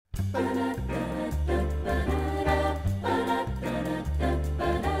I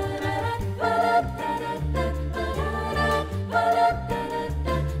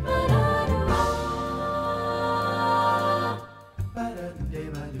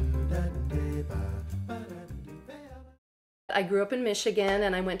grew up in Michigan,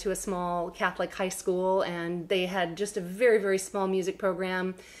 and I went to a small Catholic high school, and they had just a very, very small music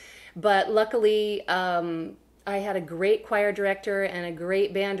program. But luckily, I had a great choir director and a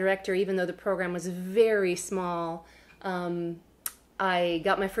great band director, even though the program was very small. I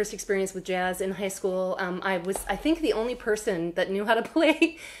got my first experience with jazz in high school. I was, I think, the only person that knew how to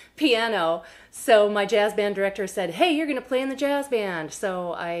play piano. So my jazz band director said, "Hey, you're going to play in the jazz band."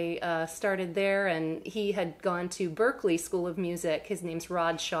 So I started there, and he had gone to Berkeley School of Music. His name's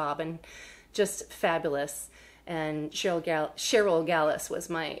Rod Schaub, and just fabulous. And Cheryl Gallus was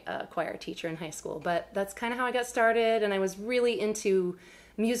my choir teacher in high school. But that's kind of how I got started, and I was really into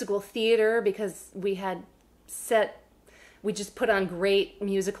musical theater because we just put on great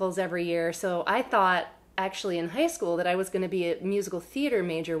musicals every year. So I thought actually in high school that I was going to be a musical theater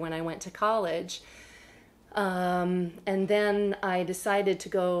major when I went to college. And then I decided to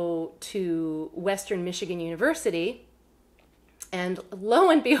go to Western Michigan University, and lo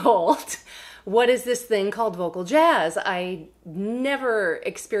and behold, what is this thing called vocal jazz? I never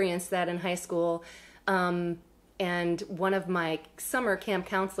experienced that in high school. And one of my summer camp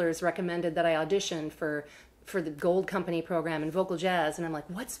counselors recommended that I audition for the Gold Company program in vocal jazz, and I'm like,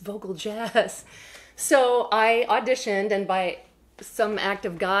 what's vocal jazz? So I auditioned, and by some act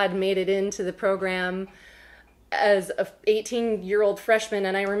of God made it into the program as a 18-year-old freshman.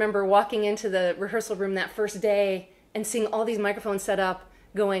 And I remember walking into the rehearsal room that first day and seeing all these microphones set up,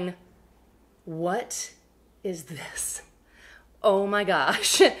 going, what is this? Oh my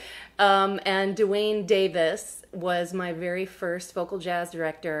gosh. And Dwayne Davis was my very first vocal jazz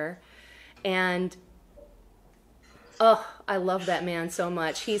director, and oh, I love that man so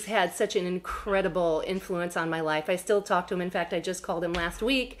much. He's had such an incredible influence on my life. I still talk to him. In fact, I just called him last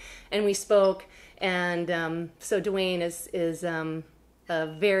week, and we spoke. And so Dwayne is a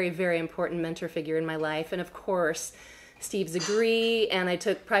very, very important mentor figure in my life. And of course, Steve Zagree, and I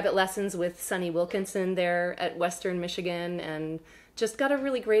took private lessons with Sonny Wilkinson there at Western Michigan, and just got a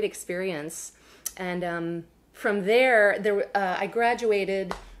really great experience. And from there, I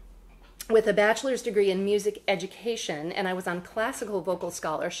graduated with a bachelor's degree in music education, and I was on classical vocal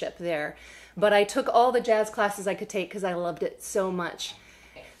scholarship there. But I took all the jazz classes I could take because I loved it so much.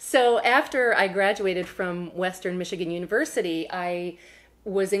 So after I graduated from Western Michigan University, I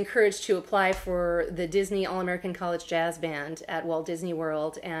was encouraged to apply for the Disney All-American College Jazz Band at Walt Disney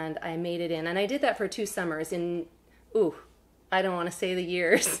World, and I made it in. And I did that for 2 summers in, I don't want to say the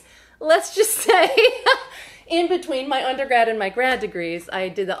years. Let's just say in between my undergrad and my grad degrees, I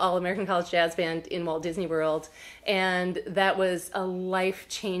did the All-American College Jazz Band in Walt Disney World, and that was a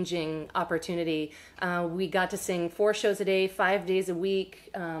life-changing opportunity. We got to sing 4 shows a day, 5 days a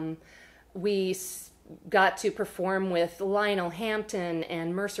week. We got to perform with Lionel Hampton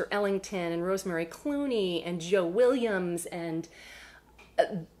and Mercer Ellington and Rosemary Clooney and Joe Williams, and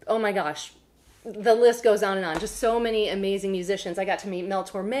oh my gosh, the list goes on and on. Just so many amazing musicians. I got to meet Mel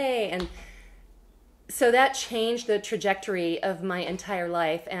Torme, and so that changed the trajectory of my entire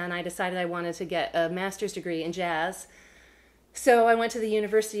life, and I decided I wanted to get a master's degree in jazz. So I went to the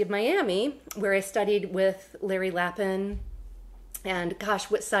University of Miami, where I studied with Larry Lappin and, gosh,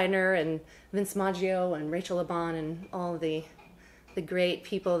 Whit Seidner and Vince Maggio and Rachel LeBon and all of the great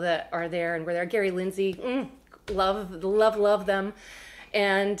people that are there and were there. Gary Lindsay, love them.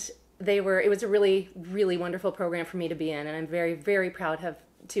 And it was a really, really wonderful program for me to be in, and I'm very, very proud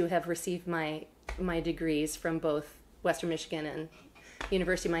to have received my degrees from both Western Michigan and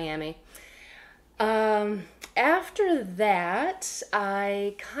University of Miami. After that,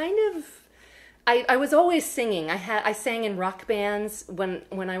 I was always singing. I sang in rock bands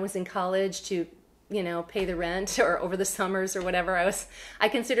when I was in college to, pay the rent or over the summers or whatever. I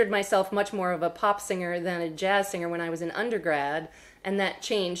considered myself much more of a pop singer than a jazz singer when I was in undergrad, and that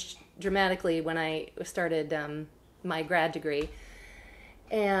changed dramatically when I started my grad degree.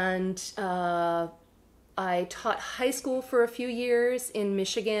 And I taught high school for a few years in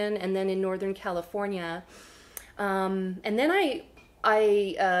Michigan and then in Northern California. And then I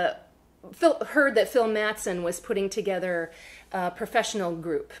heard that Phil Mattson was putting together a professional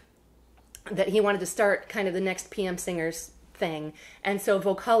group, that he wanted to start kind of the next PM Singers thing. And so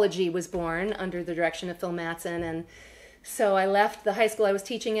Vocology was born under the direction of Phil Mattson. And so I left the high school I was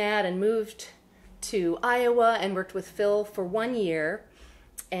teaching at and moved to Iowa and worked with Phil for 1 year,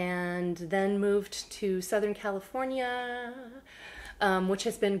 and then moved to Southern California which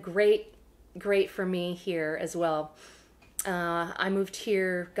has been great for me here as well. I moved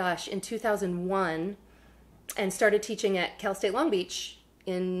here, gosh, in 2001 and started teaching at Cal State Long Beach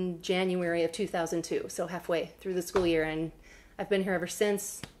in January of 2002, so halfway through the school year, and I've been here ever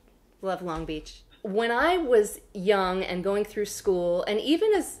since. Love Long Beach. When I was young and going through school, and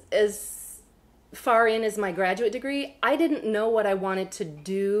even as far in as my graduate degree, I didn't know what I wanted to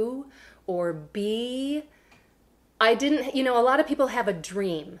do or be. I didn't, a lot of people have a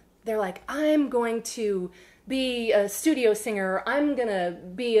dream. They're like, I'm going to be a studio singer, I'm going to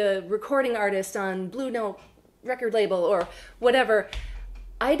be a recording artist on Blue Note record label or whatever.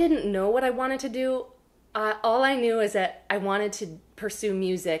 I didn't know what I wanted to do. All I knew is that I wanted to pursue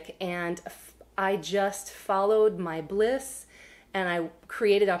music, and I just followed my bliss, and I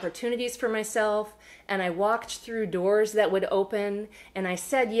created opportunities for myself, and I walked through doors that would open, and I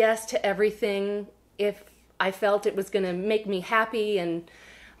said yes to everything if I felt it was going to make me happy, and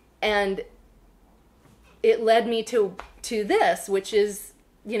it led me to this, which is,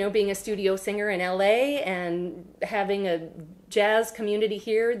 being a studio singer in LA and having a jazz community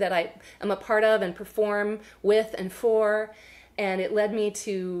here that I am a part of and perform with and for, and it led me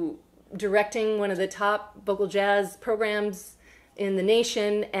to directing one of the top vocal jazz programs in the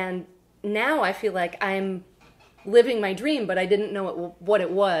nation, and now I feel like I'm living my dream, but I didn't know what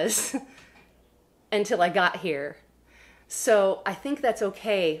it was until I got here. So I think that's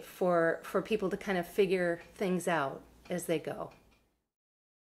okay for people to kind of figure things out as they go.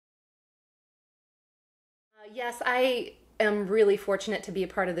 Yes, I am really fortunate to be a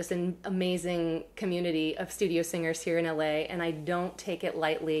part of this amazing community of studio singers here in LA, and I don't take it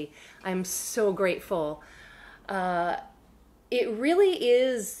lightly. I'm so grateful. It really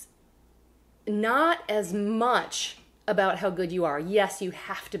is not as much about how good you are. Yes, you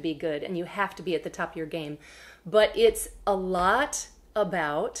have to be good and you have to be at the top of your game, but it's a lot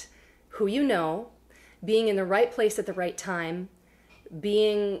about who you know, being in the right place at the right time,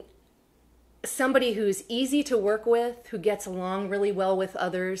 being somebody who's easy to work with, who gets along really well with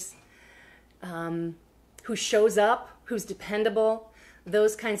others, who shows up, who's dependable.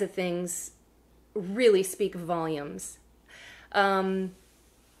 Those kinds of things really speak volumes.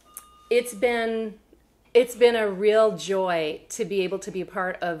 It's been a real joy to be able to be a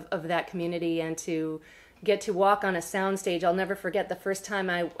part of that community and to get to walk on a soundstage. I'll never forget the first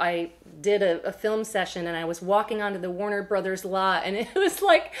time I did a film session, and I was walking onto the Warner Brothers lot, and it was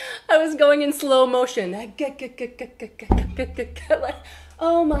like I was going in slow motion. Like,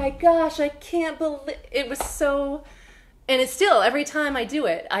 oh my gosh, I can't believe it was so. And it's still, every time I do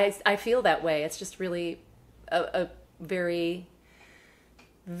it, I feel that way. It's just really a very,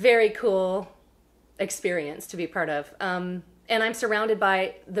 very cool experience to be part of. And I'm surrounded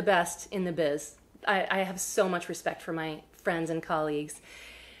by the best in the biz. I have so much respect for my friends and colleagues.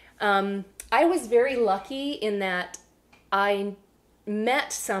 I was very lucky in that I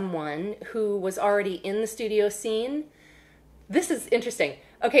met someone who was already in the studio scene. This is interesting.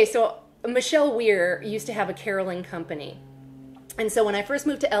 Okay, so Michelle Weir used to have a caroling company. And so when I first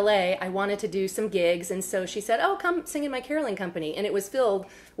moved to LA, I wanted to do some gigs, and so she said, oh, come sing in my caroling company. And it was filled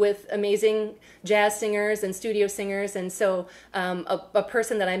with amazing jazz singers and studio singers, and so a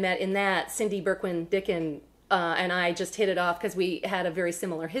person that I met in that, Cindy Berkwin-Dickin, and I just hit it off because we had a very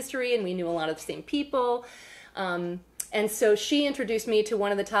similar history, and we knew a lot of the same people. And so she introduced me to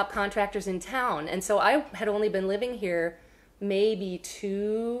one of the top contractors in town, and so I had only been living here maybe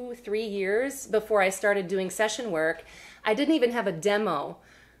 2-3 years before I started doing session work. I didn't even have a demo,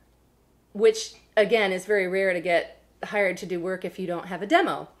 which again is very rare to get hired to do work if you don't have a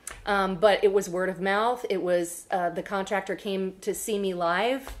demo. But it was word of mouth. It was the contractor came to see me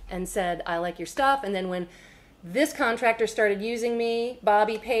live and said, I like your stuff. And then when this contractor started using me,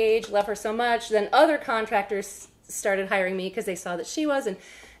 Bobby Page, love her so much, then other contractors started hiring me because they saw that she was.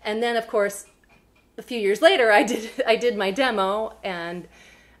 And then, of course, a few years later, I did my demo, and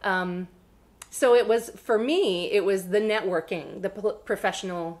so it was, for me, it was the networking, the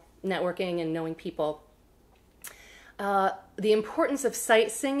professional networking and knowing people. The importance of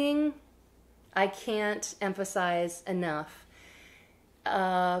sight singing, I can't emphasize enough.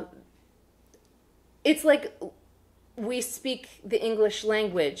 It's like we speak the English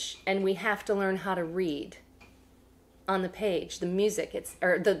language and we have to learn how to read on the page, the music,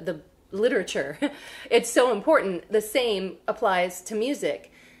 or the literature. It's so important. The same applies to music.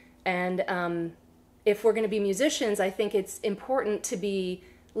 And if we're going to be musicians, I think it's important to be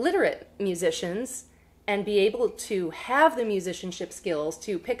literate musicians and be able to have the musicianship skills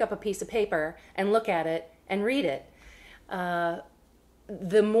to pick up a piece of paper and look at it and read it.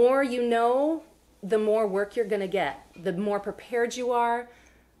 The more you know, the more work you're going to get. The more prepared you are,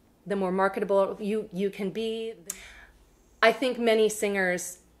 the more marketable you can be. I think many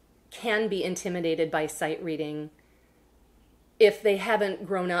singers can be intimidated by sight reading if they haven't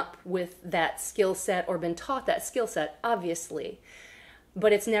grown up with that skill set or been taught that skill set, obviously.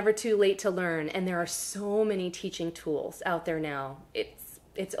 But it's never too late to learn, and there are so many teaching tools out there now.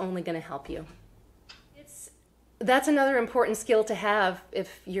 It's only going to help you. That's another important skill to have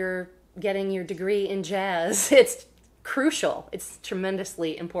if you're getting your degree in jazz. It's crucial. It's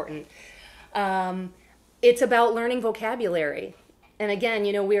tremendously important. It's about learning vocabulary. And again,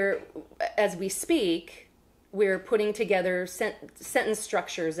 you know, as we speak, we're putting together sentence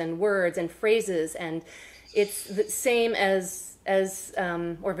structures and words and phrases, and it's the same as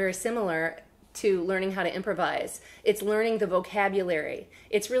or very similar to learning how to improvise. It's learning the vocabulary.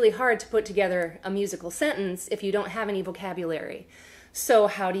 It's really hard to put together a musical sentence if you don't have any vocabulary. So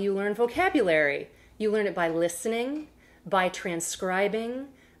how do you learn vocabulary? You learn it by listening, by transcribing,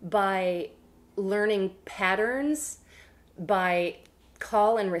 by learning patterns, by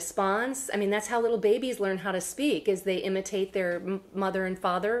call and response. I mean, that's how little babies learn how to speak, is they imitate their mother and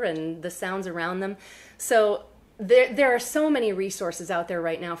father and the sounds around them. So there are so many resources out there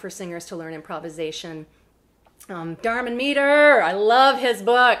right now for singers to learn improvisation. Darman Meter, I love his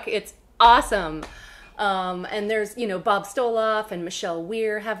book. It's awesome. And there's, you know, Bob Stoloff and Michelle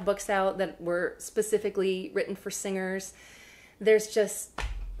Weir have books out that were specifically written for singers. There's just,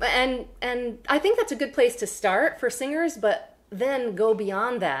 and I think that's a good place to start for singers, but then go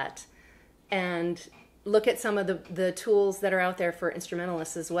beyond that and look at some of the tools that are out there for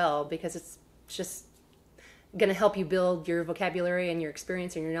instrumentalists as well, because it's just going to help you build your vocabulary and your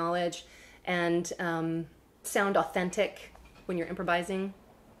experience and your knowledge, and sound authentic when you're improvising.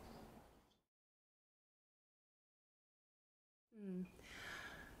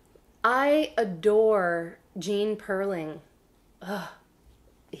 I adore Gene Perling. Ugh,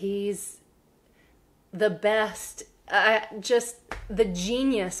 he's the best. Just the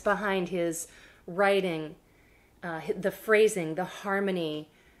genius behind his writing, the phrasing, the harmony.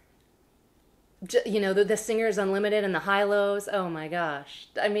 You know, the Singers Unlimited and the high-lows. Oh my gosh.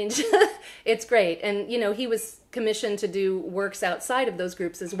 I mean, it's great. And, you know, he was commissioned to do works outside of those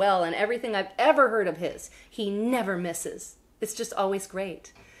groups as well. And everything I've ever heard of his, he never misses. It's just always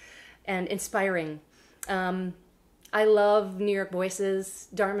great and inspiring. I love New York Voices,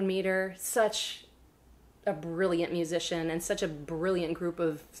 Darman Meter, such a brilliant musician and such a brilliant group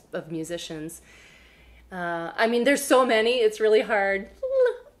of musicians. I mean, there's so many, it's really hard.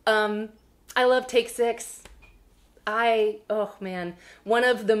 I love Take Six. Oh man, one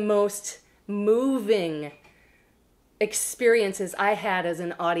of the most moving experiences I had as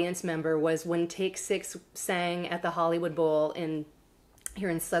an audience member was when Take Six sang at the Hollywood Bowl here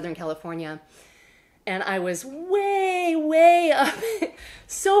in Southern California. And I was way, way up,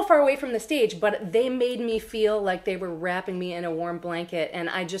 so far away from the stage, but they made me feel like they were wrapping me in a warm blanket. And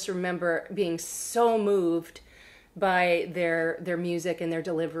I just remember being so moved by their music and their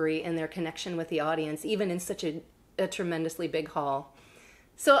delivery and their connection with the audience, even in such a tremendously big hall.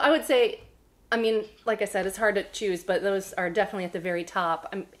 So I would say, I mean, like I said, it's hard to choose, but those are definitely at the very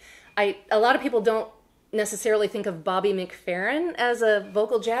top. A lot of people don't necessarily think of Bobby McFerrin as a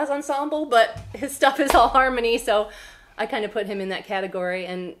vocal jazz ensemble, but his stuff is all harmony, so I kind of put him in that category.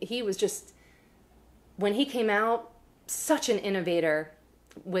 And he was just, when he came out, such an innovator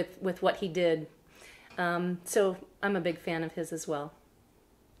with what he did. So I'm a big fan of his as well.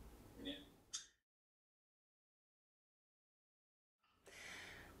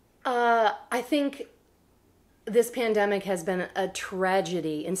 I think this pandemic has been a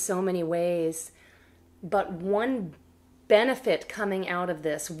tragedy in so many ways. But one benefit coming out of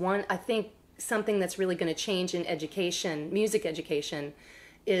this, I think something that's really going to change in education, music education,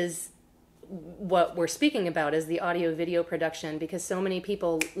 is what we're speaking about, is the audio video production, because so many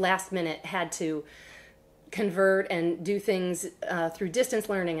people last minute had to convert and do things through distance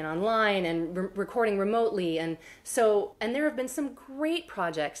learning and online and recording remotely. And there have been some great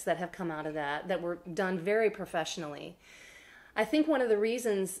projects that have come out of that were done very professionally. I think one of the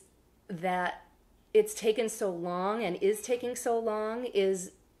reasons that it's taken so long and is taking so long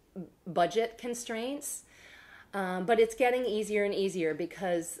is budget constraints. But it's getting easier and easier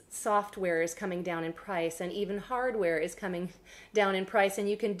because software is coming down in price, and even hardware is coming down in price, and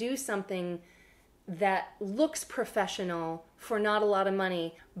you can do something that looks professional for not a lot of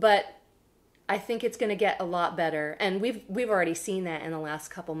money, but I think it's going to get a lot better. And we've already seen that in the last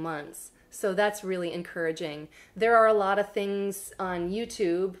couple months. So that's really encouraging. There are a lot of things on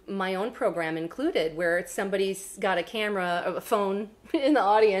YouTube, my own program included, where somebody's got a camera, a phone in the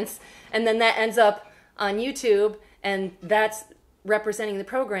audience, and then that ends up on YouTube, and that's representing the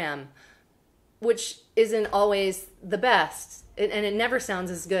program, which isn't always the best. And it never sounds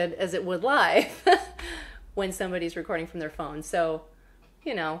as good as it would live when somebody's recording from their phone. So,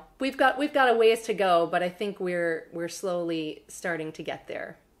 you know, we've got a ways to go, but I think we're slowly starting to get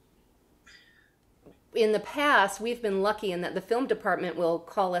there. In the past, we've been lucky in that the film department will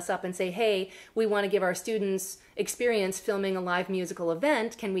call us up and say, hey, we want to give our students experience filming a live musical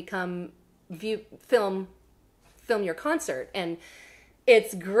event. Can we come film your concert? And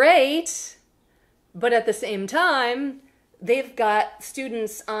it's great, but at the same time, they've got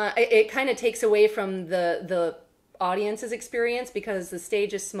students on, it kind of takes away from the audience's experience because the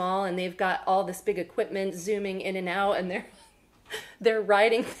stage is small and they've got all this big equipment zooming in and out, and they're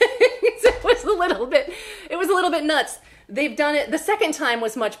writing things. It was a little bit nuts. They've done it. The second time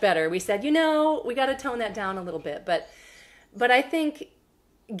was much better. We said, you know, we got to tone that down a little bit. But I think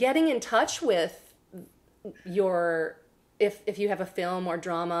getting in touch with if you have a film or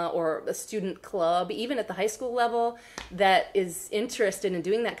drama or a student club, even at the high school level, that is interested in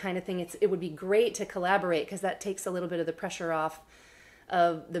doing that kind of thing, it would be great to collaborate, because that takes a little bit of the pressure off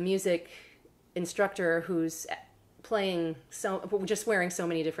of the music instructor who's just wearing so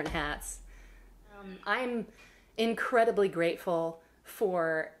many different hats. I'm incredibly grateful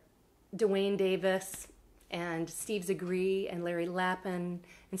for Dwayne Davis and Steve Zagree and Larry Lappin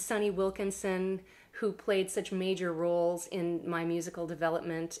and Sonny Wilkinson, who played such major roles in my musical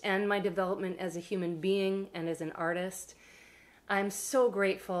development and my development as a human being and as an artist. I'm so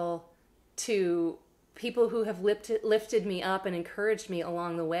grateful to people who have lifted me up and encouraged me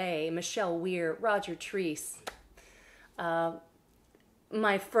along the way. Michelle Weir, Roger Treese,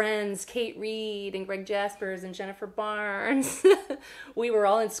 my friends Kate Reed and Greg Jaspers and Jennifer Barnes. We were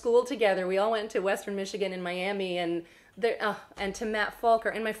all in school together. We all went to Western Michigan and Miami, and to Matt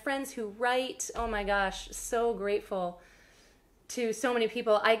Falker and my friends who write. Oh my gosh, so grateful to so many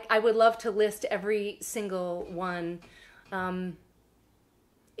people. I would love to list every single one.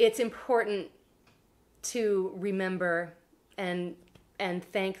 It's important to remember and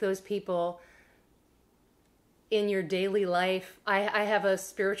thank those people in your daily life. I have a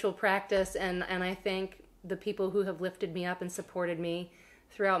spiritual practice, and I thank the people who have lifted me up and supported me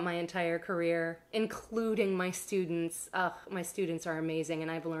throughout my entire career, including my students. My students are amazing, and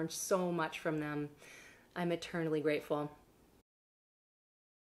I've learned so much from them. I'm eternally grateful.